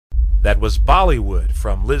That was Bollywood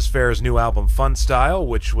from Liz Phair's new album Funstyle,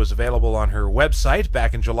 which was available on her website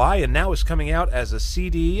back in July and now is coming out as a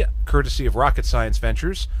CD courtesy of Rocket Science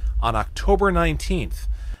Ventures on October 19th.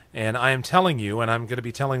 And I am telling you, and I'm going to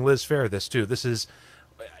be telling Liz Phair this too, this is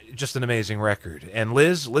just an amazing record. And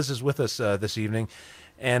Liz is with us this evening.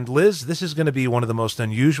 And Liz, this is going to be one of the most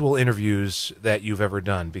unusual interviews that you've ever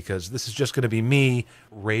done, because this is just going to be me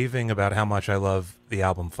raving about how much I love the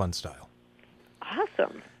album Funstyle.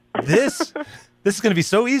 Awesome. This is going to be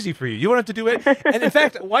so easy for you. You won't have to do it. And in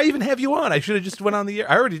fact, why even have you on? I should have just went on the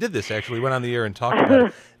air. I already did this, actually. Went on the air and talked about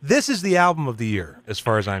it. This is the album of the year, as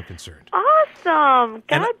far as I'm concerned. Awesome.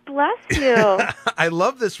 God bless you. I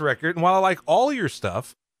love this record. And while I like all your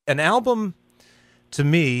stuff, an album, to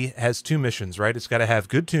me, has two missions, right? It's got to have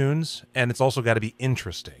good tunes, and it's also got to be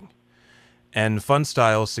interesting. And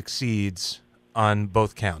Funstyle succeeds on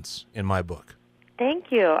both counts, in my book.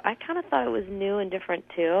 Thank you. I kind of thought it was new and different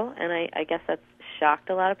too, and I guess that's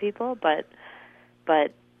shocked a lot of people. But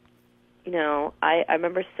you know, I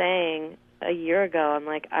remember saying a year ago, I'm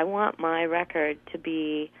like, I want my record to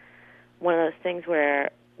be one of those things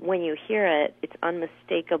where when you hear it, it's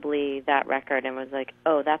unmistakably that record, and was like,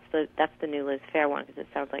 oh, that's the new Liz Phair one, because it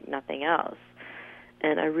sounds like nothing else.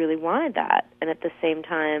 And I really wanted that. And at the same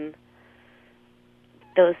time,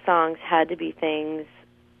 those songs had to be things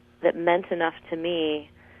that meant enough to me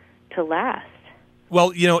to last.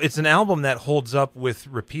 Well, you know, it's an album that holds up with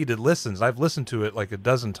repeated listens. I've listened to it like a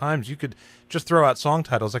dozen times. You could just throw out song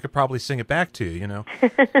titles. I could probably sing it back to you, you know.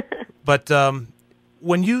 But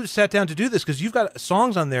when you sat down to do this, because you've got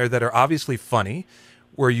songs on there that are obviously funny,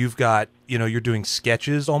 where you've got, you know, you're doing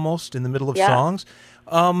sketches almost in the middle of songs.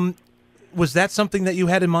 Was that something that you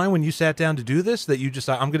had in mind when you sat down to do this, that you just,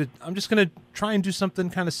 I'm just gonna try and do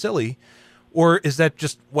something kind of silly? Or is that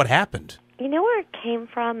just what happened? You know where it came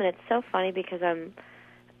from? And it's so funny because I'm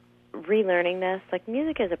relearning this. Like,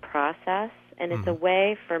 music is a process, and it's a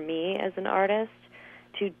way for me as an artist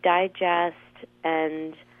to digest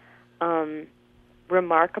and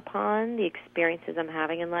remark upon the experiences I'm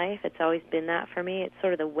having in life. It's always been that for me. It's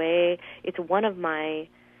sort of the way, it's one of my,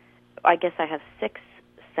 I guess I have 6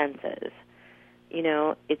 senses. You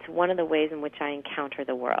know, it's one of the ways in which I encounter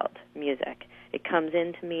the world, music. It comes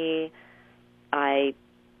into me.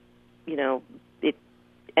 It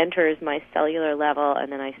enters my cellular level,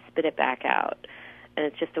 and then I spit it back out. And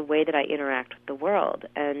it's just a way that I interact with the world.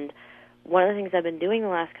 And one of the things I've been doing the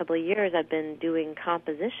last couple of years, I've been doing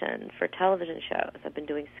composition for television shows. I've been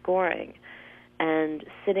doing scoring. And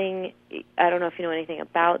sitting, I don't know if you know anything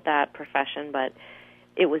about that profession, but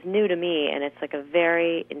it was new to me, and it's like a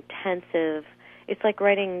very intensive, it's like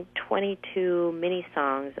writing 22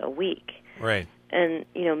 mini-songs a week. Right. And,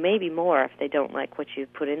 you know, maybe more if they don't like what you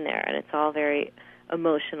put in there. And it's all very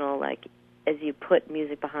emotional. Like, as you put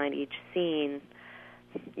music behind each scene,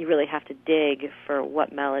 you really have to dig for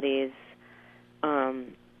what melodies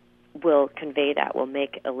will convey that, will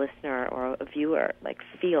make a listener or a viewer, like,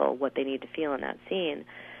 feel what they need to feel in that scene.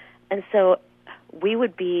 And so we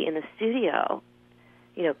would be in the studio,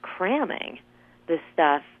 you know, cramming this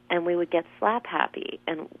stuff, and we would get slap happy.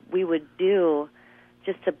 And we would do,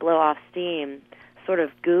 just to blow off steam, sort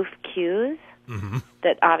of goof cues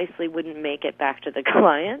that obviously wouldn't make it back to the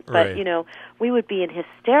client. But, you know, we would be in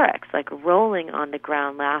hysterics, like rolling on the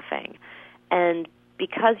ground laughing. And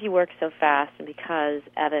because you work so fast, and because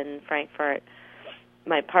Evan Frankfurt,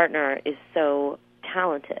 my partner, is so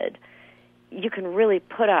talented, you can really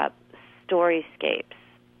put up storyscapes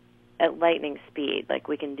at lightning speed. Like,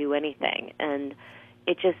 we can do anything. And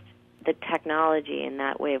it just, the technology and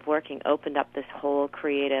that way of working opened up this whole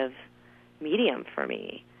creative medium for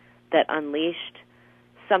me that unleashed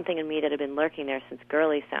something in me that had been lurking there since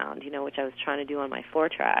Girly Sound, you know, which I was trying to do on my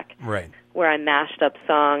 4-track. Right. Where I mashed up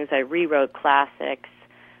songs, I rewrote classics,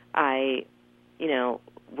 I, you know,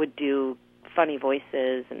 would do funny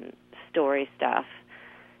voices and story stuff.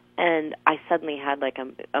 And I suddenly had like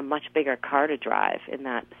a much bigger car to drive in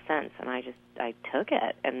that sense, and I took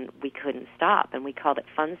it, and we couldn't stop, and we called it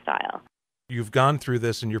Funstyle. You've gone through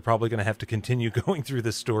this, and you're probably going to have to continue going through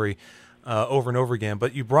this story over and over again.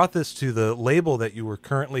 But you brought this to the label that you were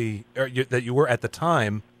currently, that you were at the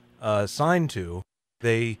time signed to.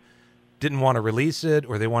 They didn't want to release it,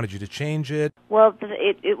 or they wanted you to change it. Well,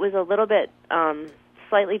 it was a little bit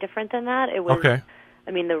slightly different than that. It was, okay.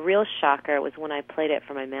 I mean, the real shocker was when I played it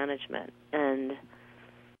for my management, and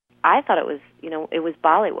I thought it was, you know, it was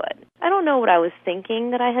Bollywood. I don't know what I was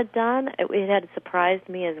thinking that I had done. It had surprised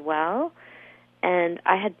me as well. And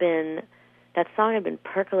that song had been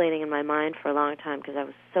percolating in my mind for a long time because I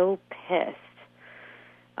was so pissed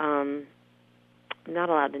I'm not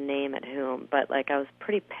allowed to name at whom, but like I was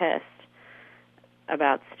pretty pissed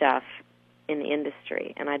about stuff in the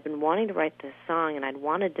industry, and I'd been wanting to write this song, and I'd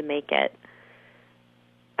wanted to make it.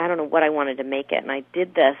 I don't know what I wanted to make it, and I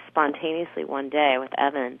did this spontaneously one day with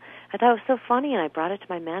Evan. I thought it was so funny, and I brought it to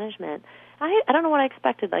my management. I don't know what I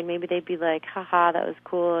expected. Like, maybe they'd be like, haha, that was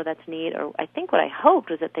cool, that's neat. Or I think what I hoped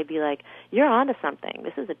was that they'd be like, you're onto something.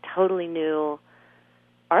 This is a totally new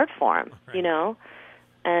art form, right. you know?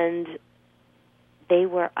 And they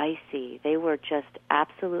were icy. They were just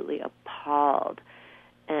absolutely appalled.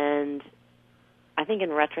 And I think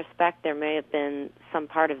in retrospect, there may have been some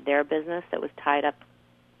part of their business that was tied up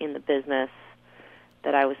in the business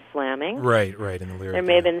that I was slamming. Right, in the lyric. There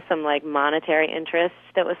may have been some, like, monetary interest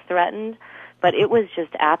that was threatened, but it was just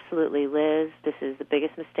absolutely, Liz, this is the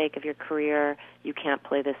biggest mistake of your career. You can't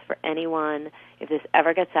play this for anyone. If this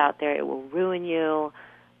ever gets out there, it will ruin you,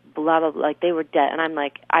 blah, blah, blah. Like, they were dead. And I'm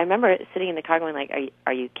like, I remember sitting in the car going, like,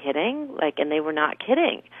 are you kidding? Like, and they were not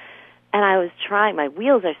kidding. And I was trying, my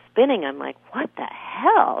wheels are spinning. I'm like, what the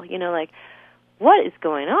hell? You know, like, what is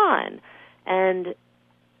going on? And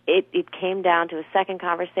it came down to a second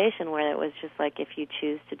conversation where it was just like, if you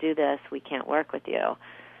choose to do this, we can't work with you.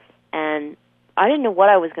 And I didn't know what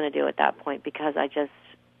I was going to do at that point, because I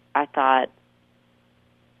thought,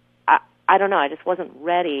 I don't know, I just wasn't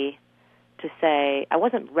ready to say, I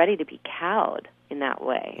wasn't ready to be cowed in that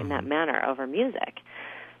way, in that manner, over music.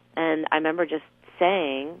 And I remember just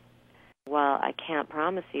saying, well, I can't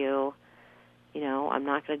promise you, you know, I'm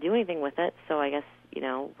not going to do anything with it, so I guess, you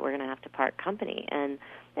know, we're going to have to part company. And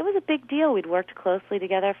it was a big deal. We'd worked closely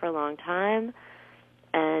together for a long time,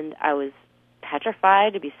 and I was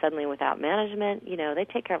petrified to be suddenly without management. You know, they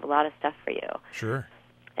take care of a lot of stuff for you. Sure.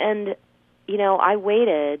 And, you know, I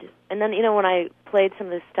waited, and then, you know, when I played some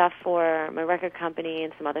of this stuff for my record company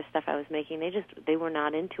and some other stuff I was making, they were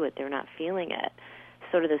not into it. They were not feeling it.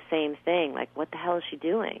 Sort of the same thing, like, what the hell is she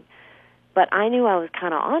doing? But I knew I was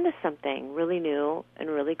kind of onto something really new and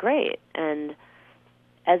really great. And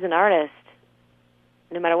as an artist,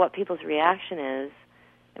 no matter what people's reaction is,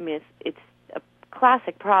 I mean, it's a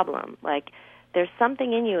classic problem. Like, there's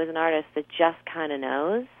something in you as an artist that just kind of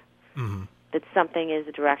knows that something is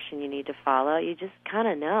a direction you need to follow. You just kind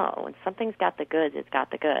of know. When something's got the goods, it's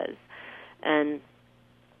got the goods. And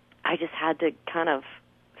I just had to kind of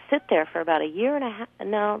sit there for about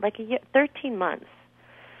 13 months,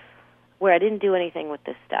 where I didn't do anything with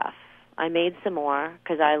this stuff. I made some more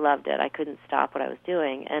because I loved it. I couldn't stop what I was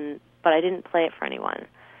doing, but I didn't play it for anyone.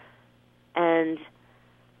 And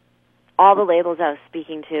all the labels I was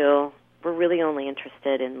speaking to were really only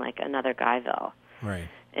interested in, like, another Guyville. Right.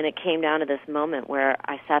 And it came down to this moment where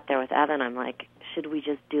I sat there with Evan. I'm like, should we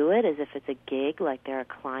just do it as if it's a gig, like they're a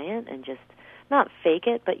client, and just not fake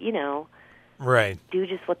it, but, you know, right, do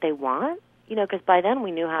just what they want? You know, because by then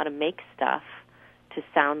we knew how to make stuff to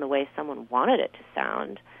sound the way someone wanted it to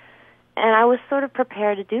sound. And I was sort of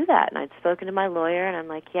prepared to do that. And I'd spoken to my lawyer, and I'm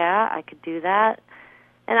like, yeah, I could do that.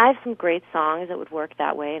 And I have some great songs that would work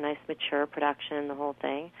that way, nice mature production, the whole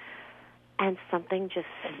thing. And something just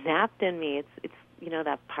snapped in me. It's you know,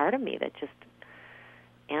 that part of me that just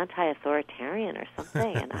anti-authoritarian or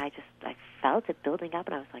something. And I felt it building up,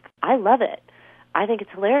 and I was like, I love it. I think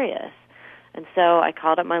it's hilarious. And so I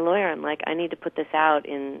called up my lawyer. I'm like, I need to put this out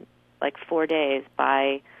in, like, 4 days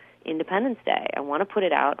by Independence Day. I want to put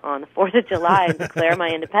it out on the 4th of July and declare my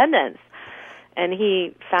independence. And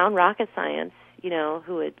he found Rocket Science, you know,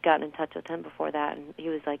 who had gotten in touch with him before that, and he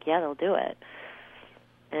was like, yeah, they'll do it.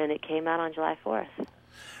 And it came out on July 4th.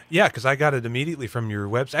 Yeah, because I got it immediately from your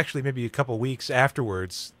website. Actually, maybe a couple weeks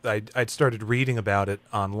afterwards, I'd started reading about it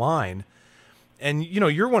online. And, you know,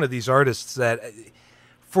 you're one of these artists that,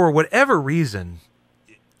 for whatever reason,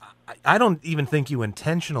 I don't even think you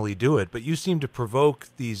intentionally do it, but you seem to provoke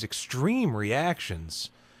these extreme reactions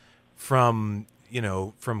from, you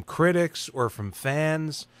know, from critics or from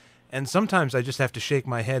fans. And sometimes I just have to shake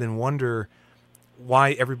my head and wonder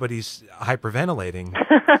why everybody's hyperventilating.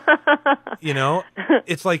 You know,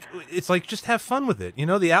 it's like just have fun with it. You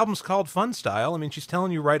know, the album's called Funstyle. I mean, she's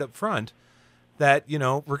telling you right up front that, you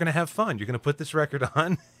know, we're going to have fun. You're going to put this record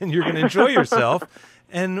on and you're going to enjoy yourself.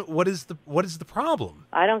 And what is the problem?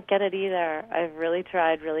 I don't get it either. I've really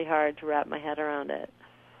tried really hard to wrap my head around it.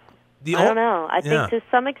 I don't know. I think to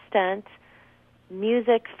some extent,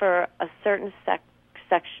 music for a certain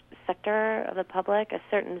sector of the public, a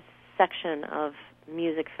certain section of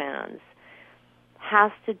music fans,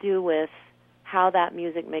 has to do with how that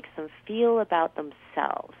music makes them feel about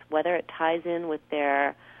themselves, whether it ties in with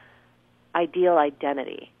their ideal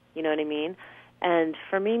identity. You know what I mean? And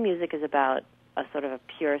for me, music is about a sort of a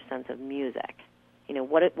pure sense of music.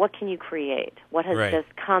 what can you create? What has Right.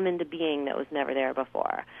 just come into being that was never there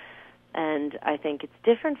before? And I think it's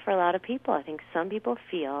different for a lot of people. I think some people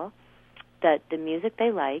feel that the music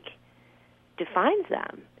they like defines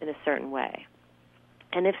them in a certain way.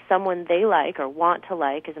 And if someone they like or want to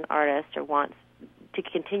like as an artist or wants to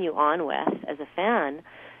continue on with as a fan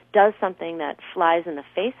does something that flies in the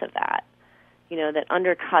face of that, that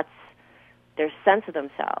undercuts their sense of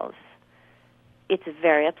themselves, it's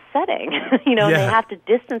very upsetting, and they have to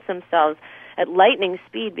distance themselves at lightning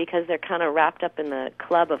speed because they're kind of wrapped up in the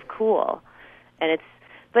club of cool.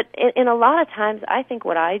 But in a lot of times, I think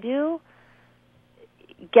what I do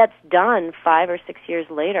gets done 5 or 6 years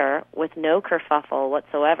later with no kerfuffle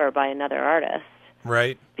whatsoever by another artist.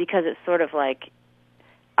 Right. Because it's sort of like,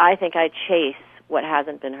 I think I chase what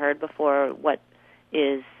hasn't been heard before, what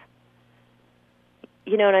is,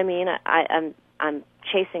 you know what I mean? I'm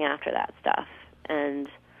chasing after that stuff. And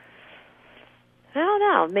I don't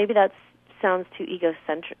know, maybe that sounds too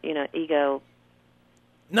egocentric, ego.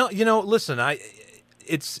 No, listen,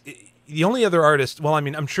 it's the only other artist. Well, I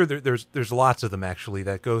mean, I'm sure there's lots of them actually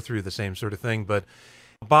that go through the same sort of thing. But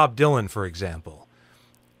Bob Dylan, for example,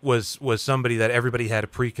 was somebody that everybody had a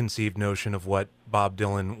preconceived notion of what Bob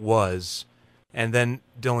Dylan was, and then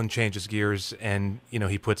Dylan changes gears and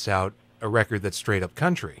he puts out a record that's straight up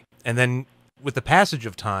country. And then with the passage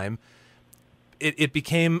of time, it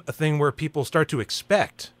became a thing where people start to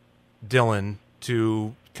expect Dylan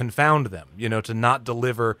to confound them, to not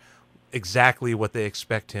deliver exactly what they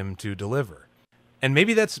expect him to deliver. And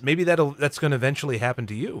maybe that's going to eventually happen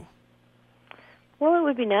to you. Well, it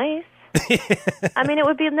would be nice. I mean, it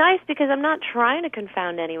would be nice because I'm not trying to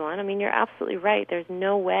confound anyone. I mean, you're absolutely right. There's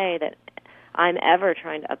no way that I'm ever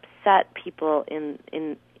trying to upset people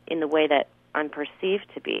in the way that I'm perceived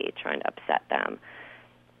to be trying to upset them.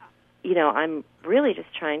 I'm really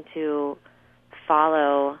just trying to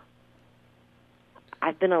follow.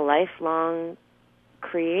 I've been a lifelong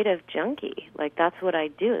creative junkie. Like, that's what I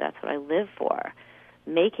do. That's what I live for.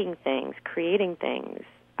 Making things, creating things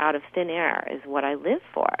out of thin air is what I live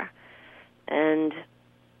for. And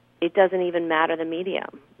it doesn't even matter the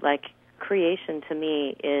medium. Like, creation to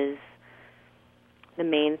me is the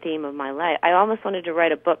main theme of my life. I almost wanted to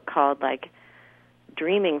write a book called,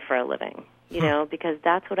 Dreaming for a Living, because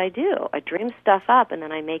that's what I do. I dream stuff up and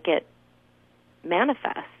then I make it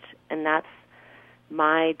manifest. And that's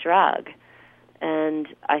my drug. And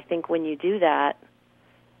I think when you do that,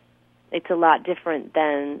 it's a lot different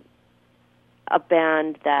than a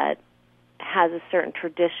band that has a certain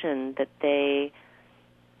tradition that they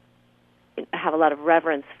have a lot of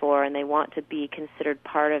reverence for and they want to be considered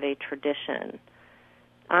part of a tradition.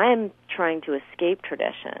 I'm trying to escape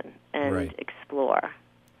tradition and Right. explore.